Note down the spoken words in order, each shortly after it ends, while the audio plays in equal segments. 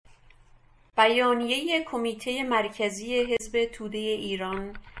بیانیۀ کمیتۀ مرکزی حزب توده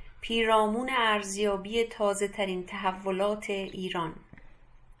ایران، پیرامون ارزیابی تازه ترین تحولات ایران.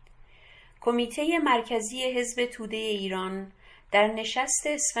 کمیتۀ مرکزی حزب توده ایران در نشست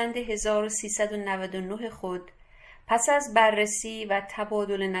اسفند 1399 خود پس از بررسی و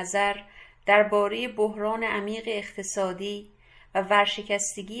تبادل نظر درباره بحران عمیق اقتصادی و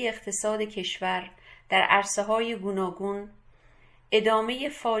ورشکستگی اقتصاد کشور در عرصه‌های گوناگون، ادامه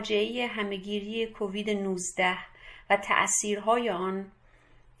فاجعه همه‌گیری کووید 19 و تأثیرهای آن،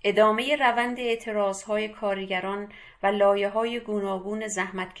 ادامه روند اعتراضهای کارگران و لایه‌های گوناگون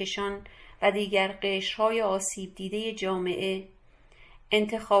زحمتکشان و دیگر قشرهای آسیب دیده جامعه،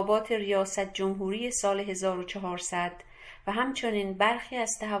 انتخابات ریاست جمهوری سال 1400 و همچنین برخی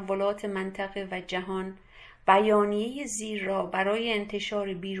از تحولات منطقه و جهان، بیانیۀ زیر را برای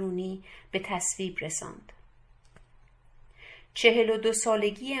انتشار بیرونی به تصویب رساند. 42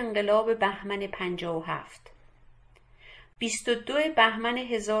 سالگی انقلاب بهمن 57. 22 بهمن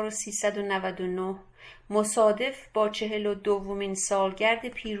 1399 مصادف با 42مین سالگرد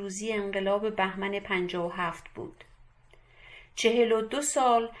پیروزی انقلاب بهمن 57 بود. 42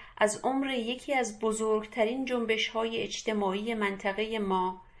 سال از عمر یکی از بزرگترین جنبش‌های اجتماعی منطقه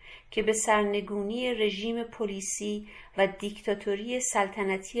ما که به سرنگونی رژیم پلیسی و دیکتاتوری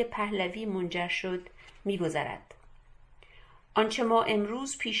سلطنتی پهلوی منجر شد می‌گذرد. آنچه ما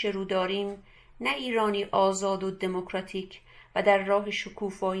امروز پیش رو داریم نه ایرانی آزاد و دموکراتیک و در راه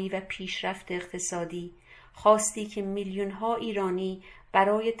شکوفایی و پیشرفت اقتصادی، خواستی که میلیون‌ها ایرانی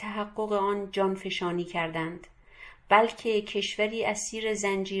برای تحقق آن جانفشانی کردند، بلکه کشوری اسیر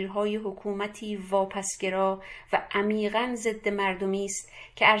زنجیرهای حکومتی واپسگرا و عمیقاً ضد مردمی است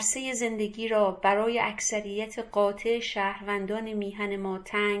که عرصه زندگی را برای اکثریت قاطع شهروندان میهن ما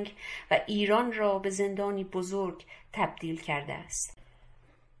تنگ و ایران را به زندانی بزرگ تبدیل کرده است.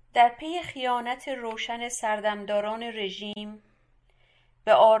 در پی خیانت روشن سردمداران رژیم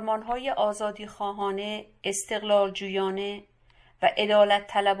به آرمانهای آزادیخواهانه، استقلال جویانه و عدالت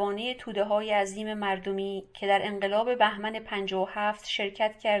طلبانه توده‌های عظیم مردمی که در انقلاب بهمن 57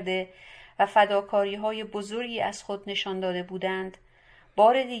 شرکت کرده و فداکاری‌های بزرگی از خود نشان داده بودند،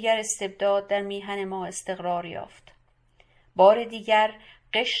 بار دیگر استبداد در میهن ما استقرار یافت. بار دیگر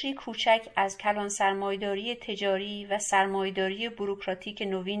قشری کوچک از کلان سرمایه‌داری تجاری و سرمایه‌داری بوروکراتیک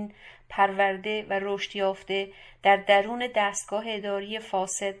نوین پرورده و رشد یافته در درون دستگاه اداری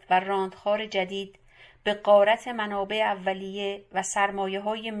فاسد و راندخوار جدید به غارت منابع اولیه و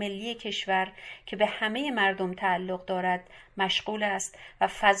سرمایه‌های ملی کشور که به همه مردم تعلق دارد مشغول است و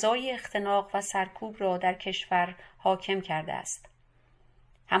فضای اختناق و سرکوب را در کشور حاکم کرده است.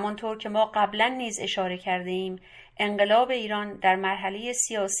 همانطور که ما قبلا نیز اشاره کرده ایم، انقلاب ایران در مرحله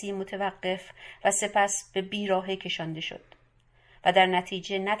سیاسی متوقف و سپس به بیراهه کشانده شد و در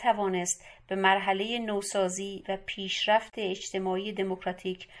نتیجه نتوانست به مرحله نوسازی و پیشرفت اجتماعی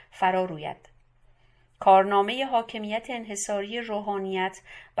دموکراتیک فرا روید. کارنامه حاکمیت انحصاری روحانیت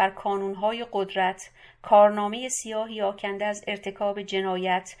بر کانونهای قدرت، کارنامه سیاهی آکنده از ارتکاب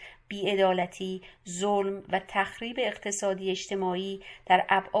جنایت، بی‌عدالتی، ظلم و تخریب اقتصادی اجتماعی در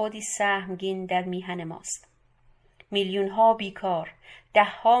ابعادی سهمگین در میهن ماست. میلیون‌ها بیکار،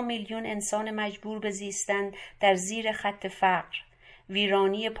 10 میلیون انسان مجبور به زیستن در زیر خط فقر،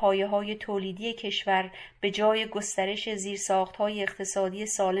 ویرانی پایه‌های تولیدی کشور به جای گسترش زیرساخت‌های اقتصادی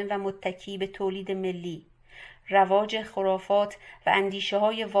سالم و متکی به تولید ملی، رواج خرافات و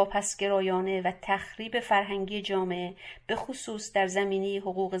اندیشه‌های واپسگرایانه و تخریب فرهنگی جامعه به خصوص در زمینه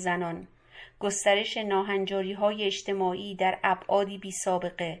حقوق زنان، گسترش ناهنجاری‌های اجتماعی در ابعادی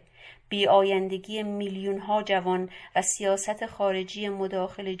بی‌سابقه، بی‌آیندگی میلیون‌ها جوان و سیاست خارجی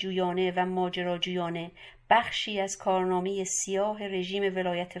مداخله جویانه و ماجراجویانه بخشی از کارنامه سیاه رژیم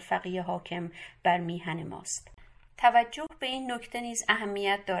ولایت فقیه حاکم بر میهن ماست. توجه به این نکته نیز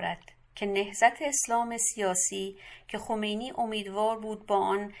اهمیت دارد که نهضت اسلام سیاسی که خمینی امیدوار بود با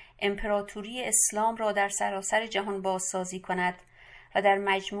آن امپراتوری اسلام را در سراسر جهان بازسازی کند و در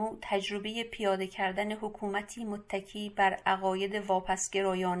مجموع تجربه پیاده کردن حکومتی متکی بر عقاید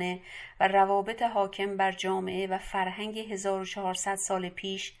واپسگرایانه و روابط حاکم بر جامعه و فرهنگ 1400 سال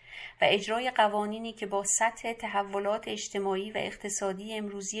پیش و اجرای قوانینی که با سطح تحولات اجتماعی و اقتصادی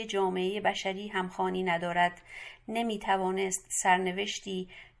امروزی جامعه بشری همخوانی ندارد، نمیتوانست سرنوشتی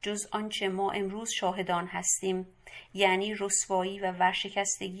جز آنچه ما امروز شاهدان هستیم، یعنی رسوایی و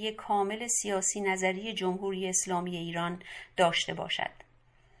ورشکستگی کامل سیاسی نظری جمهوری اسلامی ایران داشته باشد.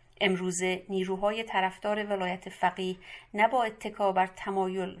 امروزه نیروهای طرفدار ولایت فقیه نه با اتکا بر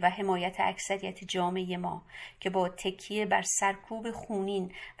تمایل و حمایت اکثریت جامعه ما که با تکیه بر سرکوب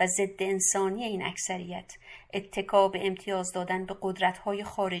خونین و ضد انسانی این اکثریت، اتکا به امتیاز دادن به قدرت‌های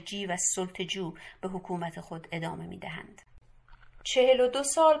خارجی و سلطه‌جو به حکومت خود ادامه می‌دهند. 42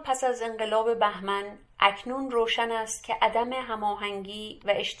 سال پس از انقلاب بهمن اکنون روشن است که عدم هماهنگی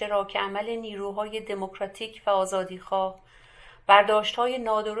و اشتراک عمل نیروهای دموکراتیک و آزادیخواه، برداشت‌های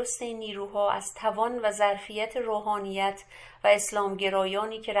نادرست این نیروها از توان و ظرفیت روحانیت و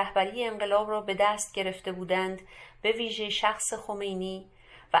اسلامگرایانی که رهبری انقلاب را به دست گرفته بودند، به ویژه شخص خمینی،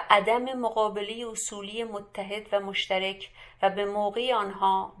 و عدم مقابله اصولی متحد و مشترک و به موقع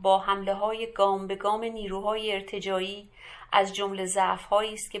آنها با حمله‌های گام به گام نیروهای ارتجاعی از جمله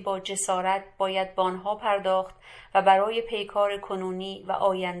ضعف‌هایی است که با جسارت باید به آنها پرداخت و برای پیکار کنونی و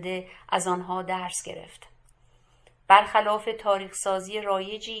آینده از آنها درس گرفت. برخلاف تاریخ‌سازی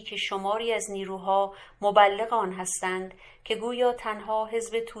رایجی که شماری از نیروها مبلغ آن هستند که گویا تنها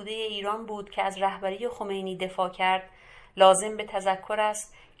حزب توده ایران بود که از رهبری خمینی دفاع کرد، لازم به تذکر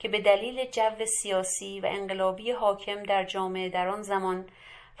است که به دلیل جو سیاسی و انقلابی حاکم در جامعه در آن زمان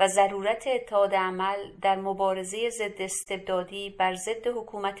و ضرورت اتحاد عمل در مبارزه ضد استبدادی بر ضد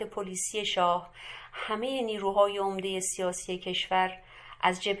حکومت پلیسی شاه، همه نیروهای عمده سیاسی کشور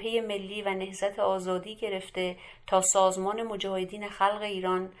از جبهه ملی و نهضت آزادی گرفته تا سازمان مجاهدین خلق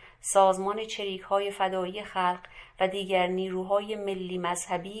ایران، سازمان چریک‌های فدایی خلق و دیگر نیروهای ملی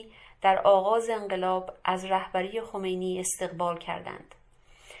مذهبی در آغاز انقلاب از رهبری خمینی استقبال کردند.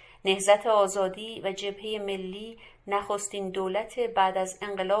 نهضت آزادی و جبهه ملی نخستین دولت بعد از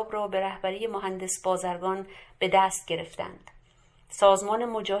انقلاب را به رهبری مهندس بازرگان به دست گرفتند. سازمان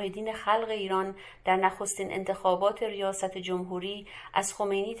مجاهدین خلق ایران در نخستین انتخابات ریاست جمهوری از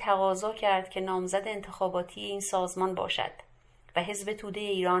خمینی تقاضا کرد که نامزد انتخاباتی این سازمان باشد و حزب توده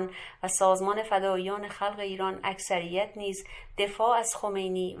ایران و سازمان فداییان خلق ایران اکثریت نیز دفاع از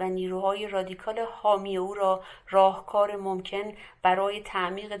خمینی و نیروهای رادیکال حامی او را راهکار ممکن برای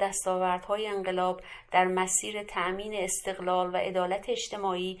تعمیق دستاوردهای انقلاب در مسیر تأمین استقلال و عدالت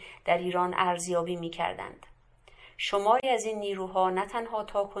اجتماعی در ایران ارزیابی می‌کردند. شماری از این نیروها نه تنها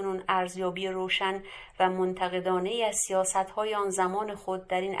تاکنون ارزیابی روشن و منتقدانه‌ای از سیاست‌های آن زمان خود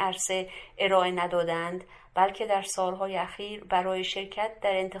در این عرصه ارائه ندادند، بلکه در سالهای اخیر برای شرکت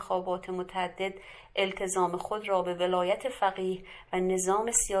در انتخابات متعدد التزام خود را به ولایت فقیه و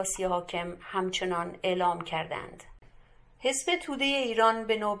نظام سیاسی حاکم همچنان اعلام کردند. حزب توده ایران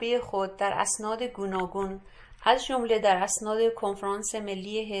به نوبه خود در اسناد گوناگون از جمله در اسناد کنفرانس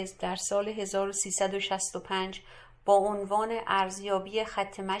ملی حزب در سال 1365 با عنوان ارزیابی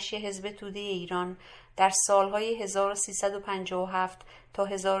خط مشی حزب توده ایران در سالهای 1357 تا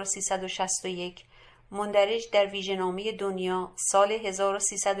 1361 مندرج در ویژه‌نامه دنیا سال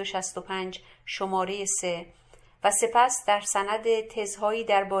 1365 شماره 3 و سپس در سند تزهایی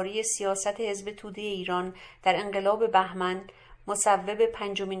درباره سیاست حزب توده ایران در انقلاب بهمن مصوب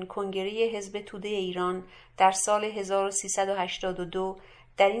 5مین کنگره حزب توده ایران در سال 1382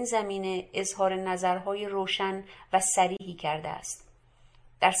 در این زمینه اظهار نظرهای روشن و صریحی کرده است.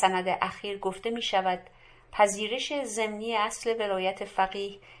 در سند اخیر گفته می شود پذیرش ضمنی اصل ولایت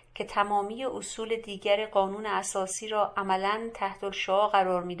فقیه که تمامی اصول دیگر قانون اساسی را عملاً تحت الشعاع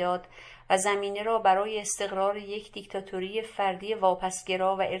قرار می‌داد و زمینه را برای استقرار یک دیکتاتوری فردی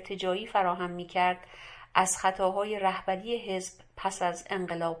واپسگرا و ارتجاعی فراهم می‌کرد، از خطاهای رهبری حزب پس از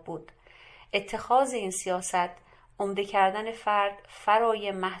انقلاب بود. اتخاذ این سیاست، عمده کردن فرد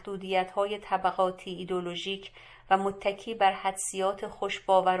فرای محدودیت‌های طبقاتی ایدئولوژیک و متکی بر حدسیات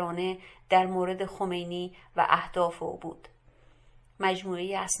خوشباورانه در مورد خمینی و اهداف او بود.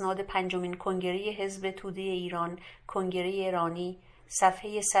 مجموعه اسناد 5مین کنگره حزب توده ایران، کنگره ایرانی،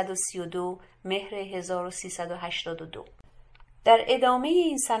 صفحه 132 مهر 1382. در ادامه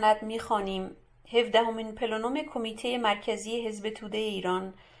این سند می‌خوانیم 17مین پلنوم کمیتۀ مرکزی حزب توده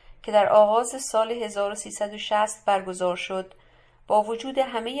ایران که در آغاز سال 1360 برگزار شد، با وجود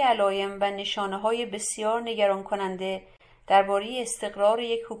همه علایم و نشانه‌های بسیار نگران کننده درباره استقرار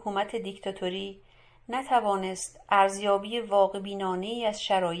یک حکومت دیکتاتوری، نتوانست ارزیابی واقع‌بینانه‌ای از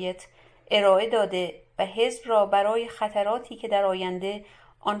شرایط ارائه داده و حزب را برای خطراتی که در آینده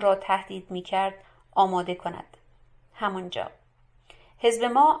آن را تهدید می‌کرد آماده کند. همانجا حزب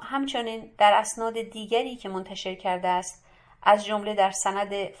ما همچنین در اسناد دیگری که منتشر کرده است، از جمله در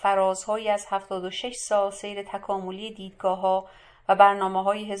سند فرازهایی از 76 سال سیر تکاملی دیدگاه‌ها و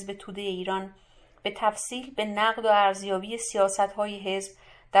برنامه‌های حزب توده ایران، به تفصیل به نقد و ارزیابی سیاست‌های حزب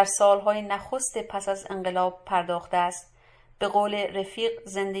در سالهای نخست پس از انقلاب پرداخته است. به قول رفیق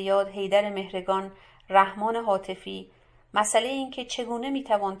زنده یاد حیدر مهرگان، رحمان هاتفی، مسئله این که چگونه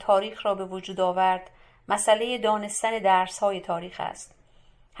میتوان تاریخ را به وجود آورد، مسئله دانستن درس‌های تاریخ است.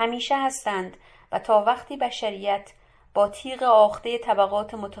 همیشه هستند و تا وقتی بشریت با تیغ آخته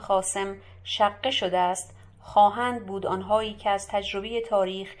طبقات متخاصم شقه شده است، خواهند بود آنهایی که از تجربه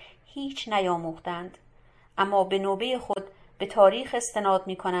تاریخ هیچ نیاموختند، اما به نوبه خود به تاریخ استناد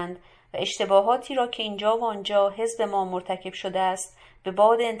می‌کنند و اشتباهاتی را که اینجا و آنجا حزب ما مرتکب شده است به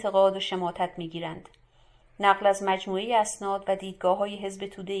باد انتقاد و شماتت می‌گیرند. نقل از مجموعه اسناد و دیدگاه‌های حزب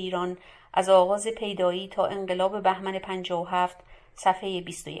توده ایران از آغاز پیدایی تا انقلاب بهمن 57 صفحه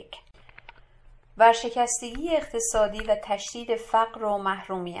 21. ورشکستگی اقتصادی و تشدید فقر و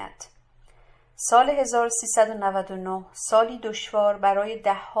محرومیت. سال 1399 سالی دشوار برای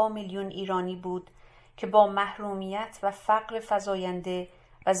ده‌ها میلیون ایرانی بود که با محرومیت و فقر فزاینده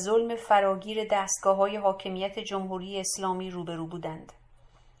و ظلم فراگیر دستگاه‌های حاکمیت جمهوری اسلامی روبرو بودند.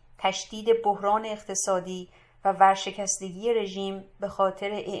 تشدید بحران اقتصادی و ورشکستگی رژیم به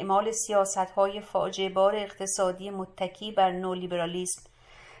خاطر اعمال سیاست‌های فاجعه‌بار اقتصادی متکی بر نولیبرالیسم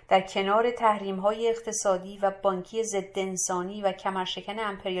در کنار تحریم‌های اقتصادی و بانکی ضد انسانی و کمرشکن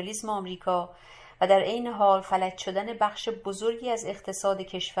امپریالیسم آمریکا و در عین حال فلج شدن بخش بزرگی از اقتصاد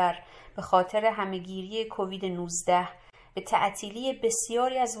کشور به خاطر همه‌گیری کووید 19 به تعطیلی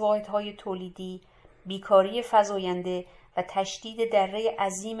بسیاری از واحدهای تولیدی، بیکاری فزاینده و تشدید دره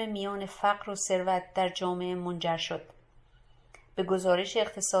عظیم میان فقر و ثروت در جامعه منجر شد. به گزارش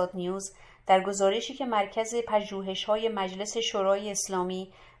اقتصاد نیوز، در گزارشی که مرکز پژوهش‌های مجلس شورای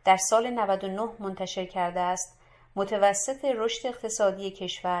اسلامی در سال 99 منتشر کرده است، متوسط رشد اقتصادی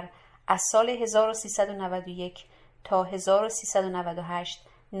کشور از سال 1391 تا 1398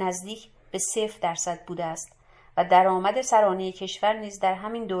 نزدیک به 0% بوده است و درآمد سرانه کشور نیز در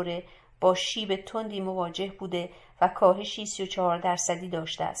همین دوره با شیب تندی مواجه بوده و کاهشی 34%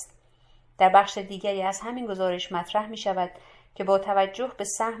 داشته است. در بخش دیگری از همین گزارش مطرح می شود که با توجه به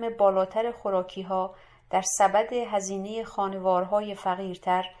سهم بالاتر خوراکی‌ها در سبد هزینه خانوارهای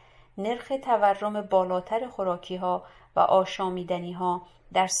فقیرتر، نرخ تورم بالاتر خوراکی‌ها و آشامیدنی‌ها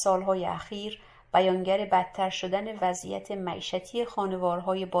در سالهای اخیر بیانگر بدتر شدن وضعیت معیشتی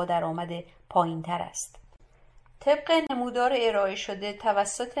خانوارهای با درآمد پایین‌تر است. طبق نمودار ارائه شده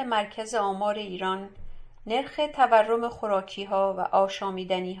توسط مرکز آمار ایران، نرخ تورم خوراکی‌ها و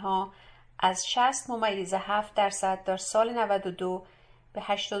آشامیدنی‌ها از 60.7% در سال 92 به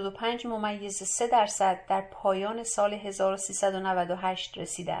 85.3% در پایان سال 1398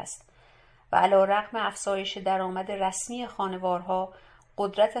 رسیده است و علی‌رغم افزایش درآمد رسمی خانوارها،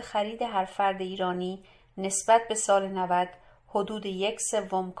 قدرت خرید هر فرد ایرانی نسبت به سال 90 حدود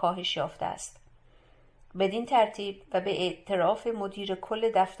 1/3 کاهش یافته است. بدین ترتیب و به اعتراف مدیر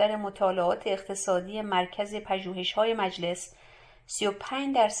کل دفتر مطالعات اقتصادی مرکز پژوهش‌های مجلس،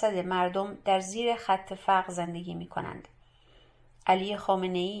 35% مردم در زیر خط فقر زندگی می‌کنند. علی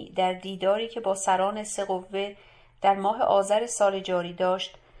خامنه‌ای در دیداری که با سران سه قوه در ماه آذر سال جاری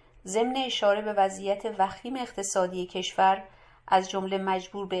داشت، ضمن اشاره به وضعیت وخیم اقتصادی کشور، از جمله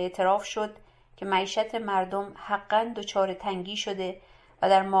مجبور به اعتراف شد که معیشت مردم حقاً دچار تنگی شده و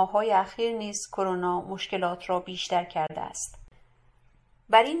در ماه‌های اخیر نیز کرونا مشکلات را بیشتر کرده است.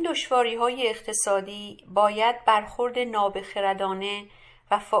 بر این دشواری‌های اقتصادی باید برخورد نابخردانه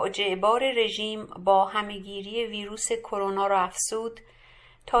و فاجعه‌بار رژیم با همه‌گیری ویروس کرونا را افزود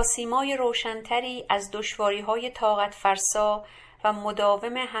تا سیمای روشن‌تری از دشواری‌های طاقت فرسا و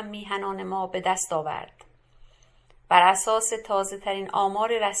مداوم هم‌میهنان ما به دست آورد. بر اساس تازه ترین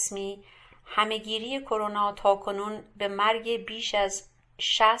آمار رسمی، همه‌گیری کرونا تاکنون به مرگ بیش از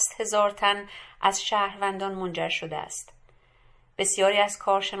 60,000 تن از شهروندان منجر شده است. بسیاری از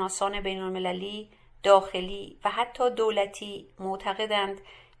کارشناسان بین‌المللی، داخلی و حتی دولتی معتقدند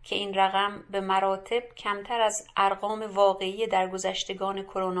که این رقم به مراتب کمتر از ارقام واقعی درگذشتگان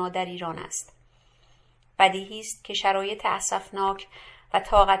کرونا در ایران است. بدیهی است که شرایط اسفناک و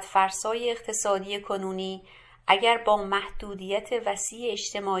طاقت فرسای اقتصادی کنونی اگر با محدودیت وسیع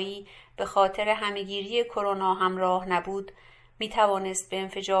اجتماعی به خاطر همه‌گیری کرونا همراه نبود، می توانست به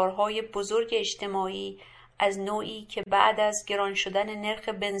انفجارهای بزرگ اجتماعی از نوعی که بعد از گران شدن نرخ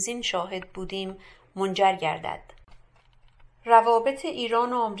بنزین شاهد بودیم منجر گردد. روابط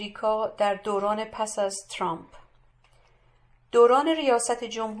ایران و آمریکا در دوران پس از ترامپ. دوران ریاست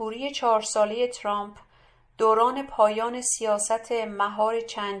جمهوری 4 ساله ترامپ دوران پایان سیاست مهار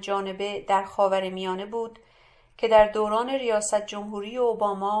چند جانبه در خاورمیانه بود که در دوران ریاست جمهوری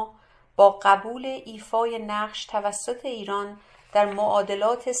اوباما با قبول ایفای نقش توسط ایران در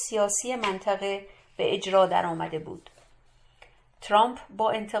معادلات سیاسی منطقه به اجرا درآمده بود. ترامپ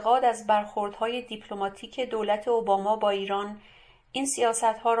با انتقاد از برخوردهای دیپلماتیک دولت اوباما با ایران، این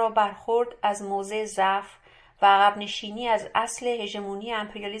سیاستها را برخورد از موضع ضعف و عقب نشینی از اصل هژمونی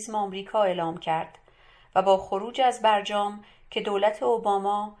امپریالیسم آمریکا اعلام کرد و با خروج از برجام که دولت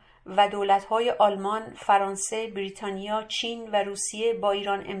اوباما و دولت‌های آلمان، فرانسه، بریتانیا، چین و روسیه با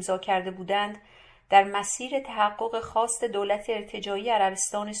ایران امضا کرده بودند، در مسیر تحقق خواست دولت ارتجاعی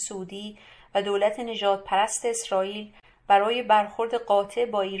عربستان سعودی و دولت نژادپرست اسرائیل برای برخورد قاطع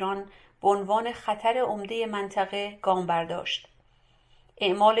با ایران به عنوان خطر عمده منطقه گام برداشت.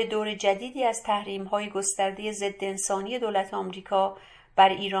 اعمال دور جدیدی از تحریم‌های گسترده ضد انسانی دولت آمریکا بر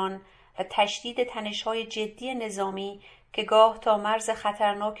ایران و تشدید تنش‌های جدی نظامی که گاه تا مرز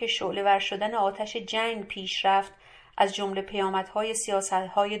خطرناک شعله‌ور شدن آتش جنگ پیش رفت، از جمله پیامدهای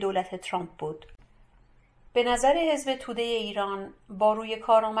سیاست‌های دولت ترامپ بود. به نظر حزب توده ایران، با روی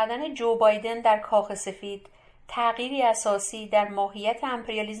کار آمدن جو بایدن در کاخ سفید، تغییری اساسی در ماهیت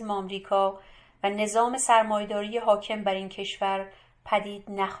امپریالیسم آمریکا و نظام سرمایه‌داری حاکم بر این کشور پدید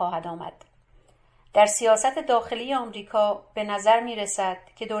نخواهد آمد. در سیاست داخلی آمریکا به نظر می رسد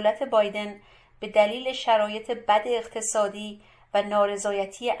که دولت بایدن به دلیل شرایط بد اقتصادی و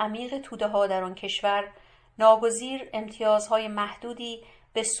نارضایتی عمیق توده‌ها در آن کشور ناگزیر امتیازهای محدودی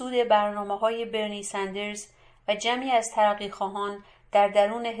به سود برنامه‌های برنی سندرز و جمعی از ترقیخواهان در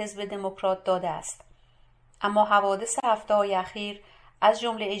درون حزب دموکرات داده است. اما حوادث هفته‌های اخیر از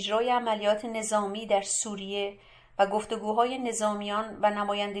جمله اجرای عملیات نظامی در سوریه و گفتگوهای نظامیان و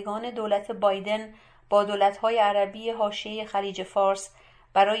نمایندگان دولت بایدن با دولت‌های عربی حاشیه خلیج فارس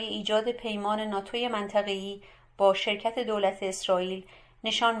برای ایجاد پیمان ناتوی منطقه‌ای با شرکت دولت اسرائیل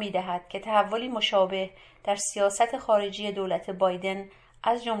نشان می‌دهد که تحولی مشابه در سیاست خارجی دولت بایدن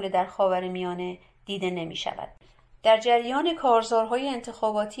از جمله در خاورمیانه دیده نمی‌شود. در جریان کارزارهای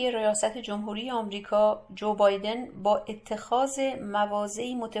انتخاباتی ریاست جمهوری آمریکا، جو بایدن با اتخاذ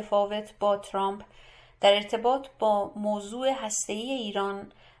مواضعی متفاوت با ترامپ در ارتباط با موضوع هسته‌ای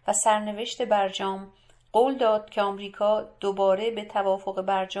ایران و سرنوشت برجام قول داد که آمریکا دوباره به توافق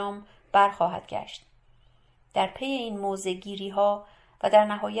برجام برخواهد گشت. در پی این موضع‌گیری‌ها و در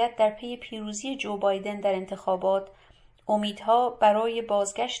نهایت در پی پیروزی جو بایدن در انتخابات، امیدها برای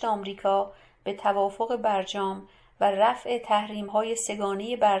بازگشت آمریکا به توافق برجام و رفع تحریم‌های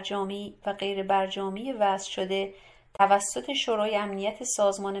سه‌گانه برجامی و غیر برجامی وضع شده توسط شورای امنیت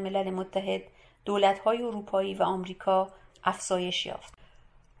سازمان ملل متحد، دولت‌های اروپایی و آمریکا افزایش یافت.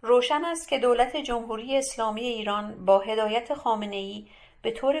 روشن است که دولت جمهوری اسلامی ایران با هدایت خامنه‌ای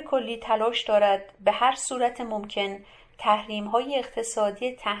به طور کلی تلاش دارد به هر صورت ممکن تحریم‌های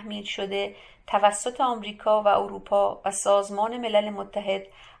اقتصادی تحمیل شده توسط آمریکا و اروپا و سازمان ملل متحد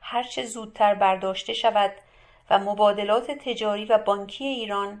هرچه زودتر برداشته شود و مبادلات تجاری و بانکی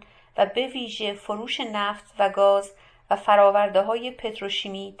ایران و به ویژه فروش نفت و گاز و فرآورده‌های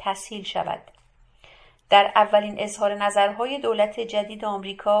پتروشیمی تسهیل شود. در اولین اظهار نظرهای دولت جدید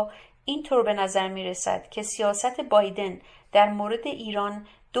آمریکا اینطور به نظر می رسد که سیاست بایدن در مورد ایران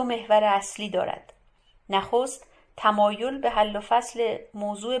دو محور اصلی دارد. نخست، تمایل به حل و فصل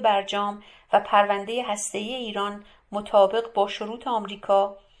موضوع برجام و پرونده هسته‌ای ایران مطابق با شروط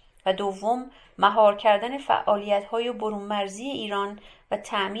آمریکا و دوم، مهار کردن فعالیت‌های برون مرزی ایران و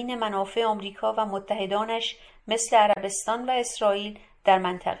تأمین منافع آمریکا و متحدانش مثل عربستان و اسرائیل در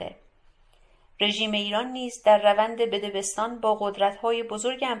منطقه. رژیم ایران نیز در روند بدبستان با قدرت‌های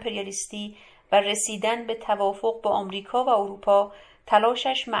بزرگ امپریالیستی و رسیدن به توافق با آمریکا و اروپا،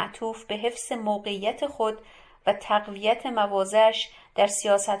 تلاشش معطوف به حفظ موقعیت خود و تقویت مواضعش در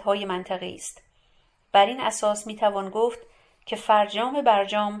سیاست‌های منطقه‌ای است. بر این اساس می‌توان گفت که فرجام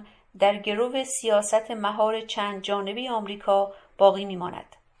برجام در گرو سیاست مهار چند جانبه آمریکا باقی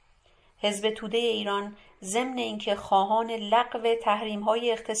می‌ماند. حزب توده ایران ضمن اینکه خواهان لغو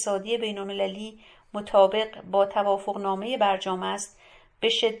تحریم‌های اقتصادی بین‌المللی مطابق با توافقنامه برجام است، به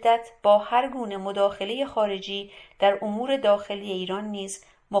شدت با هر گونه مداخله خارجی در امور داخلی ایران نیز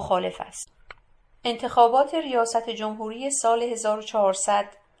مخالف است. انتخابات ریاست جمهوری سال 1400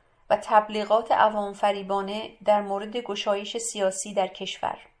 و تبلیغات عوام فریبانه در مورد گشایش سیاسی در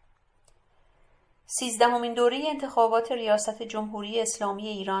کشور. 13مین دوره انتخابات ریاست جمهوری اسلامی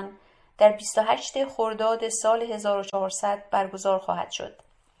ایران در 28 خرداد سال 1400 برگزار خواهد شد.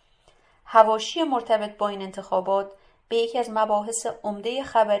 حواشی مرتبط با این انتخابات به یکی از مباحث عمده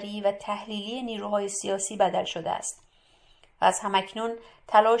خبری و تحلیلی نیروهای سیاسی بدل شده است و از همکنون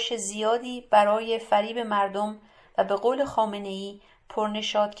تلاش زیادی برای فریب مردم و به قول خامنه‌ای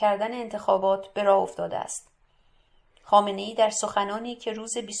پرنشاط کردن انتخابات به راه افتاده است. خامنه‌ای در سخنانی که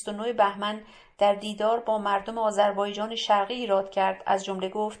روز 29 بهمن در دیدار با مردم آذربایجان شرقی ایراد کرد از جمله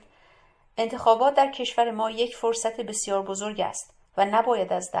گفت: انتخابات در کشور ما یک فرصت بسیار بزرگ است و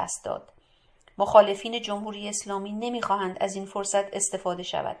نباید از دست داد. مخالفین جمهوری اسلامی نمی‌خواهند از این فرصت استفاده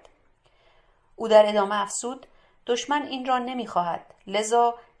شود. او در ادامه افزود: دشمن این را نمی‌خواهد،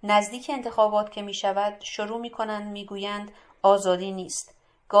 لذا نزدیک انتخابات که می‌شود شروع می‌کنند می‌گویند آزادی نیست،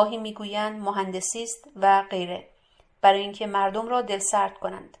 گاهی می‌گویند مهندسی است و غیره، برای اینکه مردم را دلسرد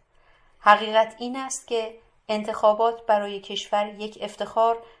کنند. حقیقت این است که انتخابات برای کشور یک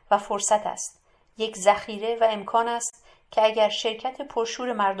افتخار و فرصت است، یک ذخیره و امکان است که اگر شرکت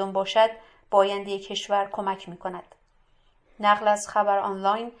پرشور مردم باشد به آینده کشور کمک می‌کند. نقل از خبر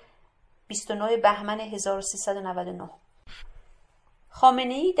آنلاین 29 بهمن 1399.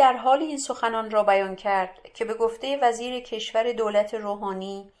 خامنه‌ای در حال این سخنان را بیان کرد که به گفته وزیر کشور دولت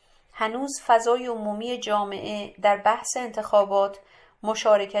روحانی هنوز فضای عمومی جامعه در بحث انتخابات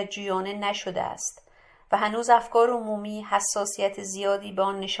مشارکت جویانه نشده است و هنوز افکار عمومی حساسیت زیادی به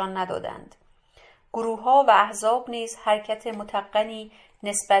آن نشان ندادند. گروه‌ها و احزاب نیز حرکت متقنی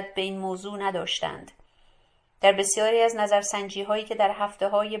نسبت به این موضوع نداشتند. در بسیاری از نظرسنجی‌هایی که در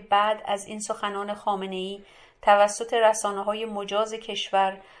هفته‌های بعد از این سخنان خامنه‌ای توسط رسانه‌های مجاز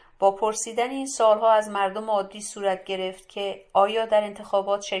کشور با پرسیدن این سوال‌ها از مردم عادی صورت گرفت که آیا در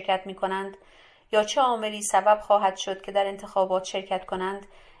انتخابات شرکت می‌کنند یا چه عاملی سبب خواهد شد که در انتخابات شرکت کنند،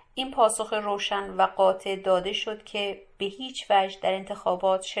 این پاسخ روشن و قاطع داده شد که به هیچ وجه در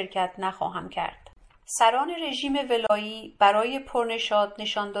انتخابات شرکت نخواهم کرد. سران رژیم ولایی برای پرنشاط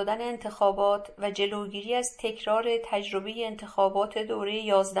نشان دادن انتخابات و جلوگیری از تکرار تجربه انتخابات دوره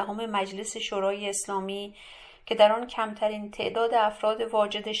 11 مجلس شورای اسلامی که در آن کمترین تعداد افراد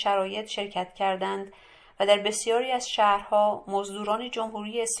واجد شرایط شرکت کردند و در بسیاری از شهرها مزدوران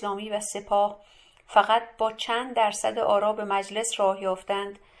جمهوری اسلامی و سپاه فقط با چند درصد آرا به مجلس راه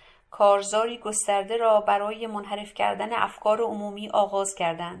یافتند، کارزاری گسترده را برای منحرف کردن افکار عمومی آغاز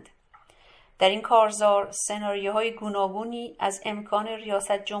کردند. در این کارزار سناریوهای گوناگونی از امکان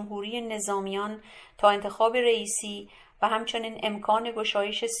ریاست جمهوری نظامیان تا انتخاب رئیسی و همچنین امکان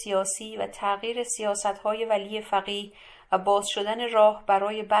گشایش سیاسی و تغییر سیاست‌های ولی فقیه و باز شدن راه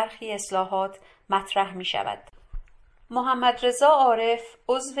برای برخی اصلاحات مطرح می‌شود. محمد رضا عارف،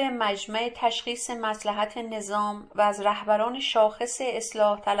 عضو مجمع تشخیص مصلحت نظام و از رهبران شاخص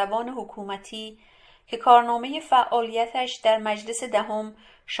اصلاح طلبان حکومتی که کارنامه فعالیتش در مجلس دهم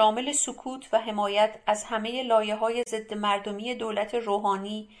شامل سکوت و حمایت از همه لایه‌های ضد مردمی دولت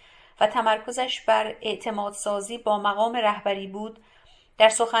روحانی و تمرکزش بر اعتمادسازی با مقام رهبری بود، در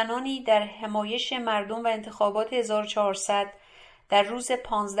سخنانی در حمایش مردم و انتخابات 1400 در روز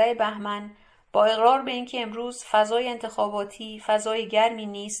 15 بهمن با اقرار به اینکه امروز فضای انتخاباتی فضای گرمی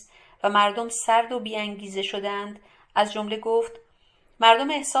نیست و مردم سرد و بی‌انگیزه شدند، از جمله گفت: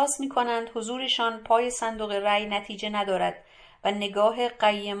 مردم احساس می‌کنند حضورشان پای صندوق رأی نتیجه ندارد و نگاه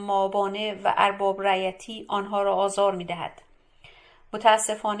قیم مابانه و ارباب رعیتی آنها را آزار می‌دهد.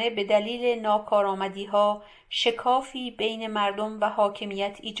 متاسفانه به دلیل ناکارآمدی‌ها شکافی بین مردم و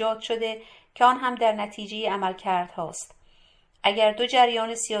حاکمیت ایجاد شده که آن هم در نتیجه عملکردهاست. اگر دو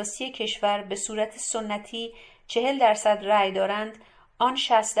جریان سیاسی کشور به صورت سنتی 40% رأی دارند، آن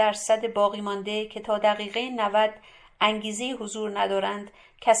 60% باقی مانده که تا دقیقه 90 انگیزه حضور ندارند،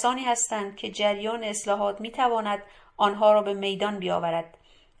 کسانی هستند که جریان اصلاحات می‌تواند آنها را به میدان بیاورد.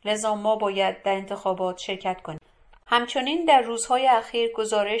 لذا ما باید در انتخابات شرکت کنیم. همچنین در روزهای اخیر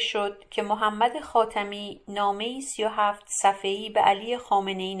گزارش شد که محمد خاتمی نامه‌ای 37 صفحه‌ای به علی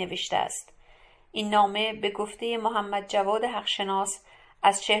خامنه‌ای نوشته است. این نامه به گفته محمد جواد حقشناس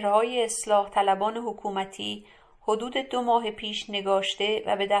از چهره‌های اصلاح طلبان حکومتی حدود 2 ماه پیش نگاشته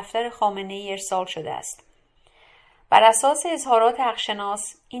و به دفتر خامنه‌ای ارسال شده است. بر اساس اظهارات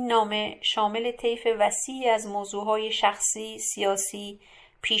حقشناس، این نامه شامل طیف وسیعی از موضوعهای شخصی، سیاسی،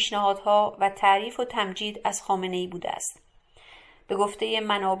 پیشنهادها و تعریف و تمجید از خامنه‌ای بوده است. به گفته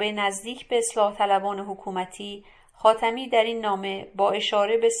منابع نزدیک به اصلاح طلبان حکومتی، خاتمی در این نامه با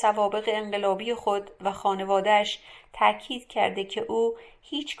اشاره به سوابق انقلابی خود و خانواده‌اش تأکید کرده که او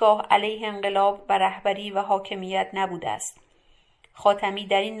هیچگاه علیه انقلاب و رهبری و حاکمیت نبوده است. خاتمی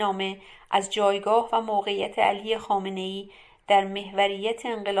در این نامه از جایگاه و موقعیت علی خامنه‌ای در محوریت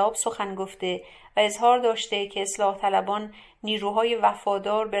انقلاب سخن گفته و اظهار داشته که اصلاح طلبان نیروهای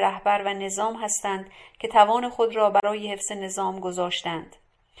وفادار به رهبر و نظام هستند که توان خود را برای حفظ نظام گذاشتند.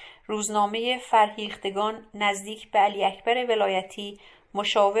 روزنامه فرهیختگان نزدیک به علی اکبر ولایتی،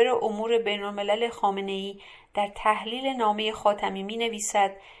 مشاور امور بین‌الملل خامنه‌ای، در تحلیل نامه خاتمی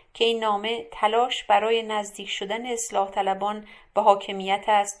می‌نویسد که این نامه تلاش برای نزدیک شدن اصلاح طلبان به حاکمیت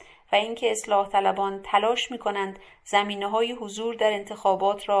است و اینکه اصلاح طلبان تلاش می‌کنند زمینه‌های حضور در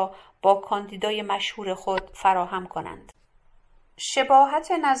انتخابات را با کاندیدای مشهور خود فراهم کنند.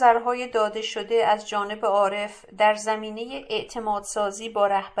 شباهت نظرهای داده شده از جانب عارف در زمینه اعتمادسازی با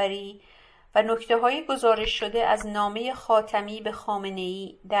رهبری و نکته‌های گزارش شده از نامه خاتمی به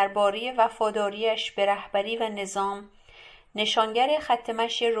خامنه‌ای درباره وفاداریش به رهبری و نظام نشانگر خط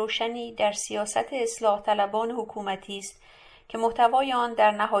مشی روشنی در سیاست اصلاح طلبان حکومتی است که محتوای آن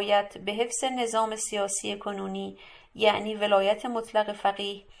در نهایت به حفظ نظام سیاسی کنونی، یعنی ولایت مطلق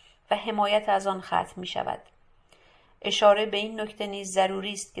فقیه و حمایت از آن ختم می شود. اشاره به این نکته نیز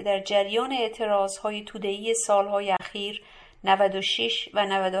ضروری است که در جریان اعتراضهای توده‌ای سالهای اخیر 96 و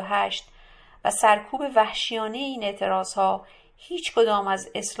 98 و سرکوب وحشیانه این اعتراضها هیچ کدام از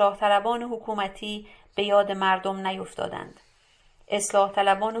اصلاح طلبان حکومتی به یاد مردم نیفتادند. اصلاح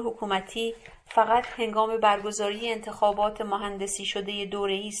طلبان حکومتی فقط هنگام برگزاری انتخابات مهندسی شده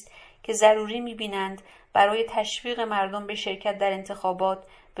دوره‌ای است که ضروری می‌بینند برای تشویق مردم به شرکت در انتخابات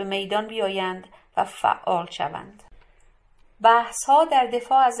به میدان بیایند و فعال شوند. بحث‌ها در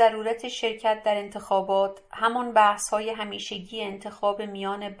دفاع از ضرورت شرکت در انتخابات همان بحث‌های همیشگی انتخاب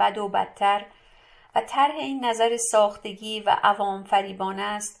میان بد و بدتر و طرح این نظر ساختگی و عوام فریبانه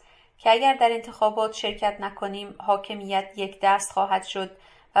است که اگر در انتخابات شرکت نکنیم حاکمیت یک دست خواهد شد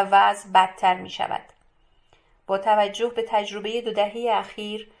و وضع بدتر می شود. با توجه به تجربه 2 دهه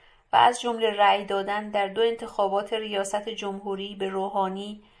اخیر و از جمله رأی دادن در 2 انتخابات ریاست جمهوری به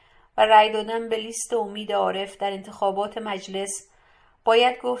روحانی و رأی دادن به لیست امید عارف در انتخابات مجلس،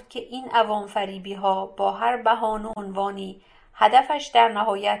 باید گفت که این عوام فریبی ها با هر بهانه و عنوانی هدفش در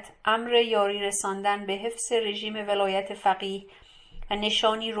نهایت امر یاری رساندن به حفظ رژیم ولایت فقیه و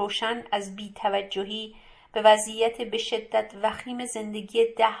نشانی روشن از بی‌توجهی به وضعیت به شدت وخیم زندگی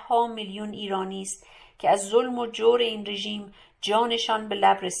 10 میلیون ایرانی است که از ظلم و جور این رژیم جانشان به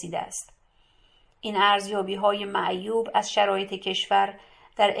لب رسیده است. این ارزیابی‌های معیوب از شرایط کشور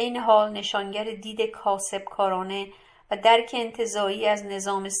در عین حال نشانگر دید کاسبکارانه و درک انتزاعی از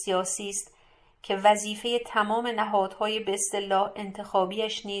نظام سیاسی است که وظیفه تمام نهادهای به اصطلاح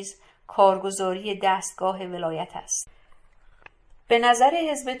انتخابیش نیز کارگزاری دستگاه ولایت است. به نظر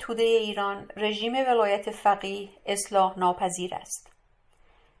حزب توده ایران رژیم ولایت فقیه اصلاح ناپذیر است.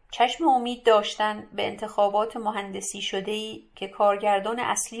 چشم امید داشتن به انتخابات مهندسی شده‌ای که کارگردان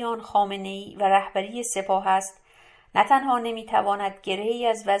اصلی آن خامنه‌ای و رهبری سپاه است، نه تنها نمیتواند گره‌ای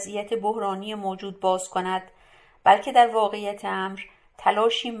از وضعیت بحرانی موجود باز کند، بلکه در واقعیت امر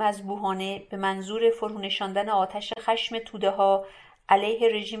تلاشی مذبوحانه به منظور فرونشاندن آتش خشم توده‌ها علیه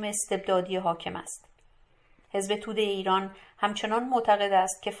رژیم استبدادی حاکم است. حزب توده ایران همچنان معتقد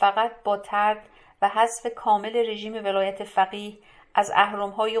است که فقط با طرد و حذف کامل رژیم ولایت فقیه از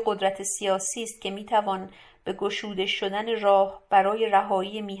اهرم‌های قدرت سیاسی است که میتوان به گشوده شدن راه برای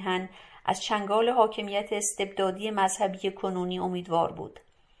رهایی میهن از چنگال حاکمیت استبدادی مذهبی کنونی امیدوار بود.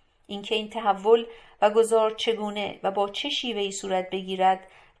 اینکه این تحول و گذار چگونه و با چه شیوهی صورت بگیرد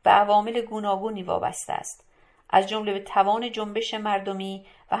به عوامل گوناگونی وابسته است، از جمله به توان جنبش مردمی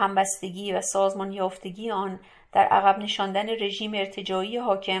و همبستگی و سازمان یافتگی آن در عقب نشاندن رژیم ارتجاعی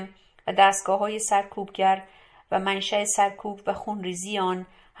حاکم و دستگاه‌های سرکوبگر و منشأ سرکوب و خونریزی آن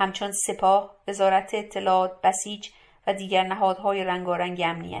همچون سپاه، وزارت اطلاعات، بسیج و دیگر نهادهای رنگارنگ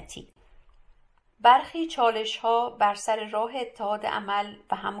امنیتی. برخی چالش‌ها بر سر راه اتحاد عمل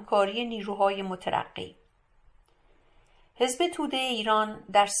و همکاری نیروهای مترقی. حزب توده ایران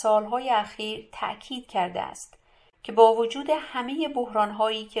در سالهای اخیر تأکید کرده است که با وجود همه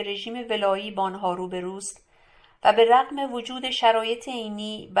بحران‌هایی که رژیم ولایی با آنها روبروست و به رغم وجود شرایط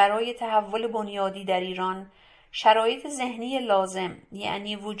عینی برای تحول بنیادی در ایران، شرایط ذهنی لازم،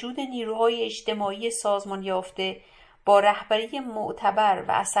 یعنی وجود نیروهای اجتماعی سازمان یافته با رهبری معتبر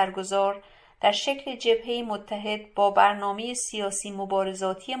و اثرگذار در شکل جبهه متحد با برنامه سیاسی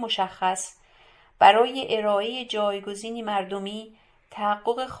مبارزاتی مشخص برای ارائه جایگزینی مردمی،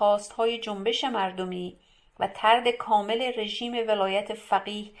 تحقق خواستهای جنبش مردمی و طرد کامل رژیم ولایت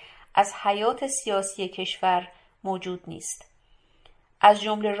فقیه از حیات سیاسی کشور موجود نیست. از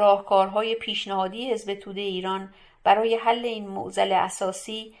جمله راهکارهای پیشنهادی حزب توده ایران برای حل این معضل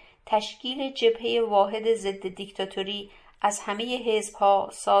اساسی تشکیل جبهه واحد ضد دیکتاتوری از همه حزب‌ها،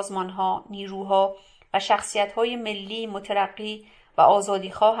 سازمان‌ها، نیروها و شخصیت‌های ملی مترقی و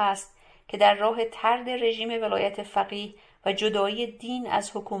آزادیخواه است که در راه طرد رژیم ولایت فقیه و جدایی دین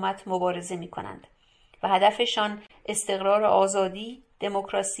از حکومت مبارزه می‌کنند و هدفشان استقرار آزادی،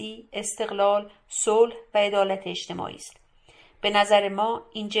 دموکراسی، استقلال، صلح و عدالت اجتماعی است. به نظر ما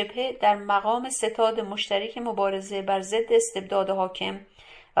این جبهه در مقام ستاد مشترک مبارزه بر ضد استبداد حاکم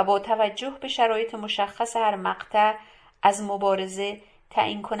و با توجه به شرایط مشخص هر مقطع از مبارزه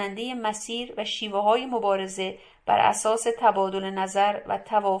تعیین کننده مسیر و شیوه‌های مبارزه بر اساس تبادل نظر و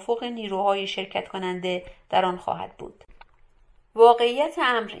توافق نیروهای شرکت کننده در آن خواهد بود. واقعیت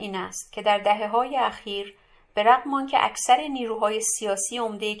امر این است که در دهه‌های اخیر به رغم آنکه اکثر نیروهای سیاسی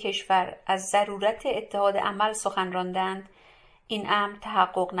عمده کشور از ضرورت اتحاد عمل سخن راندند، این امر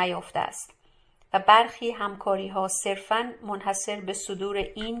تحقق نیافته است و برخی همکاری‌ها صرفاً منحصر به صدور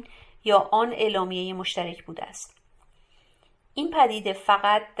این یا آن اعلامیه مشترک بوده است. این پدیده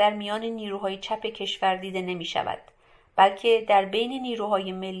فقط در میان نیروهای چپ کشور دیده نمی شود، بلکه در بین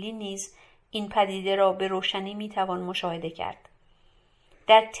نیروهای ملی نیز این پدیده را به روشنی می توان مشاهده کرد.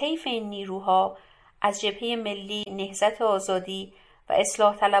 در طیف این نیروها از جبهه ملی، نهضت آزادی و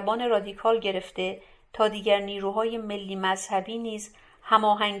اصلاح طلبان رادیکال گرفته تا دیگر نیروهای ملی مذهبی نیز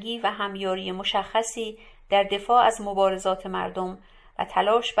هماهنگی و همیاری مشخصی در دفاع از مبارزات مردم و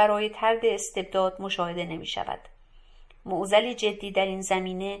تلاش برای طرد استبداد مشاهده نمی شود. معضل جدی در این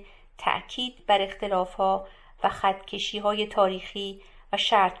زمینه تأکید بر اختلافها و خطکشی‌های تاریخی و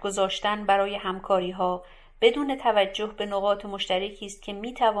شرط گذاشتن برای همکاری‌ها بدون توجه به نقاط مشترکی است که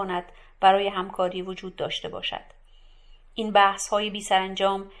می‌تواند برای همکاری وجود داشته باشد. این بحث‌های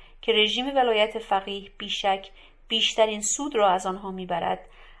بی‌سرانجام که رژیم ولایت فقیه بیشک بیشترین سود را از آنها می‌برد،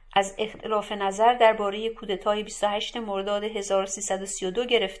 از اختلاف نظر درباره کودتای 28 مرداد 1332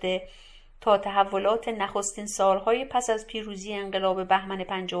 گرفته تا تحولات نخستین سالهای پس از پیروزی انقلاب بهمن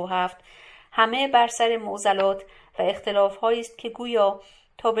 57 همه بر سر معضلات و اختلاف‌هایی است که گویا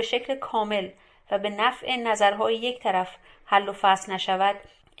تا به شکل کامل و به نفع نظرهای یک طرف حل و فصل نشود،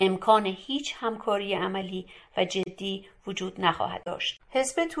 امکان هیچ همکاری عملی و جدی وجود نخواهد داشت.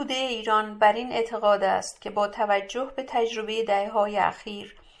 حزب توده ایران بر این اعتقاد است که با توجه به تجربه دهه‌های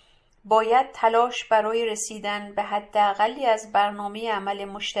اخیر باید تلاش برای رسیدن به حداقلی از برنامه عمل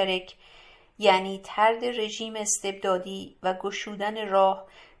مشترک، یعنی طرد رژیم استبدادی و گشودن راه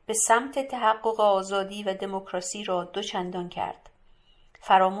به سمت تحقق آزادی و دموکراسی را دوچندان کرد.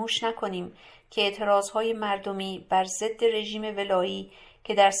 فراموش نکنیم که اعتراضهای مردمی بر ضد رژیم ولایی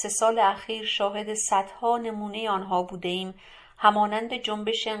که در 3 سال اخیر شاهد صدها نمونه آنها بودیم، همانند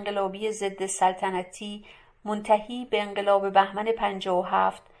جنبش انقلابی ضد سلطنتی منتهی به انقلاب بهمن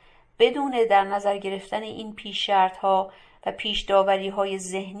 57 بدون در نظر گرفتن این پیش شرط‌ها و پیش داوری‌های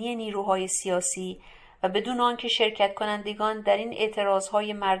ذهنی نیروهای سیاسی و بدون آنکه شرکت کنندگان در این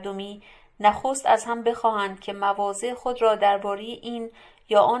اعتراضهای مردمی نخست از هم بخواهند که مواضع خود را درباره این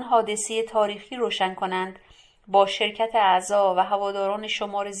یا آن حادثه تاریخی روشن کنند، با شرکت اعضا و هواداران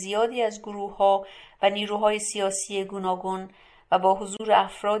شمار زیادی از گروه‌ها و نیروهای سیاسی گوناگون و با حضور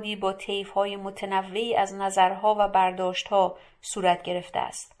افرادی با طیف‌های متنوعی از نظرها و برداشت‌ها صورت گرفته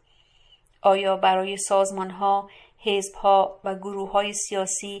است. آیا برای سازمان‌ها، حزب‌ها و گروه‌های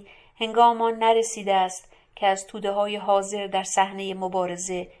سیاسی هنگام آن نرسیده است که از توده‌های حاضر در صحنه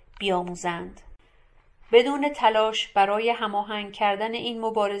مبارزه بیاموزند؟ بدون تلاش برای هماهنگ کردن این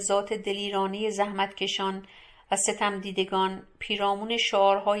مبارزات دلیرانه زحمتکشان و ستمدیدگان پیرامون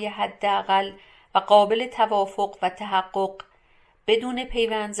شعارهای حداقل و قابل توافق و تحقق، بدون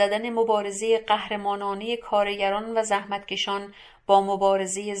پیوند زدن مبارزه قهرمانانه کارگران و زحمتکشان با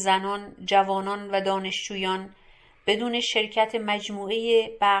مبارزه زنان، جوانان و دانشجویان، بدون شرکت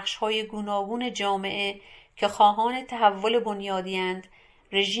مجموعه بخش‌های گوناگون جامعه که خواهان تحول بنیادی‌اند،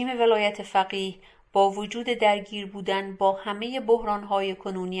 رژیم ولایت فقیه با وجود درگیر بودن با همه بحران‌های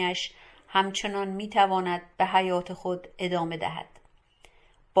کنونیش همچنان می‌تواند به حیات خود ادامه دهد.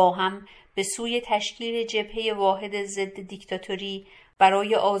 با هم به سوی تشکیل جبهه واحد ضد دیکتاتوری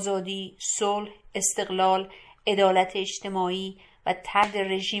برای آزادی، صلح، استقلال، عدالت اجتماعی و طرد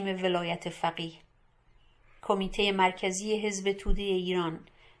رژیم ولایت فقیه. کمیتۀ مرکزی حزب توده ایران،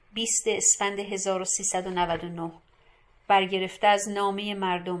 20 اسفند 1399. برگرفته از نامه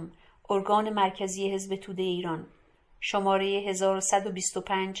مردم، ارگان مرکزی حزب توده ایران، شماره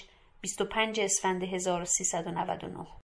 1125، 25 اسفند 1399.